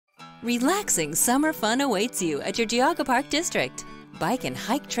Relaxing summer fun awaits you at your Geauga Park district. Bike and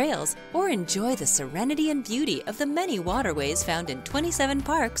hike trails or enjoy the serenity and beauty of the many waterways found in 27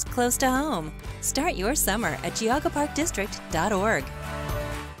 parks close to home. Start your summer at geaugaparkdistrict.org.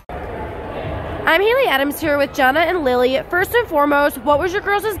 I'm Haley Adams here with Jenna and Lilly. First and foremost, what was your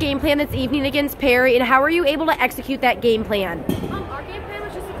girls' game plan this evening against Perry, and how were you able to execute that game plan? Our game plan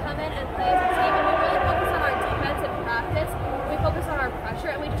was just to come in and play as a team, and we really focus on our defense and practice. We focus on our pressure,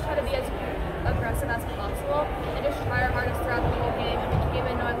 and we just try to be as aggressive as possible and just try our hardest throughout the whole game. And we came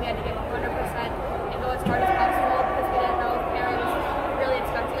in knowing we had to give 100% and go as hard as possible because we didn't know if Perry was really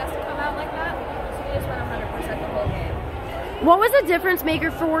expecting us to come out like that. So we just went 100% the whole game. What was the difference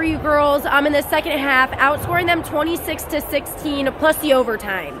maker for you girls in the second half, outscoring them 26-16 plus the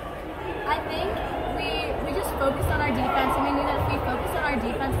overtime? I think we just focused on our defense, and we knew that if we focused on our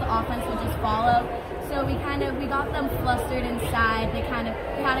defense, the offense would just follow. So we got them flustered inside. We had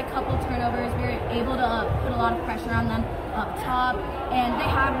a couple turnovers. We were able to put a lot of pressure on them up top, and they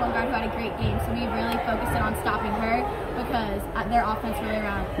had one guard who had a great game. So we really focused in on stopping her because their offense really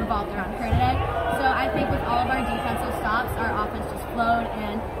revolved around her today. So I think with all of our defensive stops, our offense just flowed,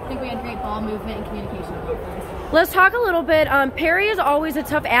 and I think we had great ball movement and communication on offense. Let's talk a little bit. Perry is always a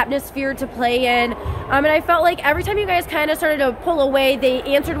tough atmosphere to play in, and I felt like every time you guys kind of started to pull away, they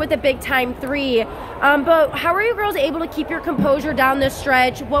answered with a big-time three. But how were you girls able to keep your composure down this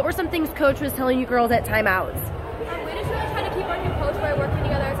stretch? What were some things Coach was telling you girls at timeouts? We just really tried to keep our composure by working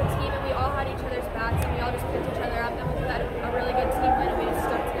together as a team, and we all had each other's backs, and we all just picked each other up, and we had a really good team plan, and we just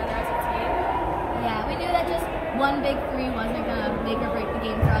stuck together as a team. Yeah, we knew that just one big three wasn't going to make or break the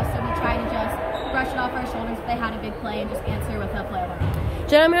game for us, so we tried to just brush it off our shoulders if they had a big play and just answer with a play of our own.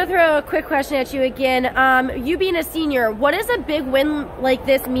 Jen, I'm going to throw a quick question at you again. You being a senior, what does a big win like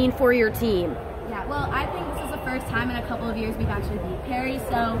this mean for your team? Yeah, well, I think this is the first time in a couple of years we've actually beat Perry,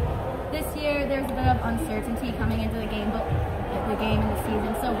 so this year there's a bit of uncertainty coming into the game and the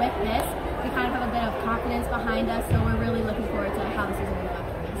season. So with this, we kind of have a bit of confidence behind us, so we're really looking forward to how the season will go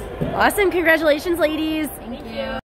for us. Awesome. Congratulations, ladies. Thank you.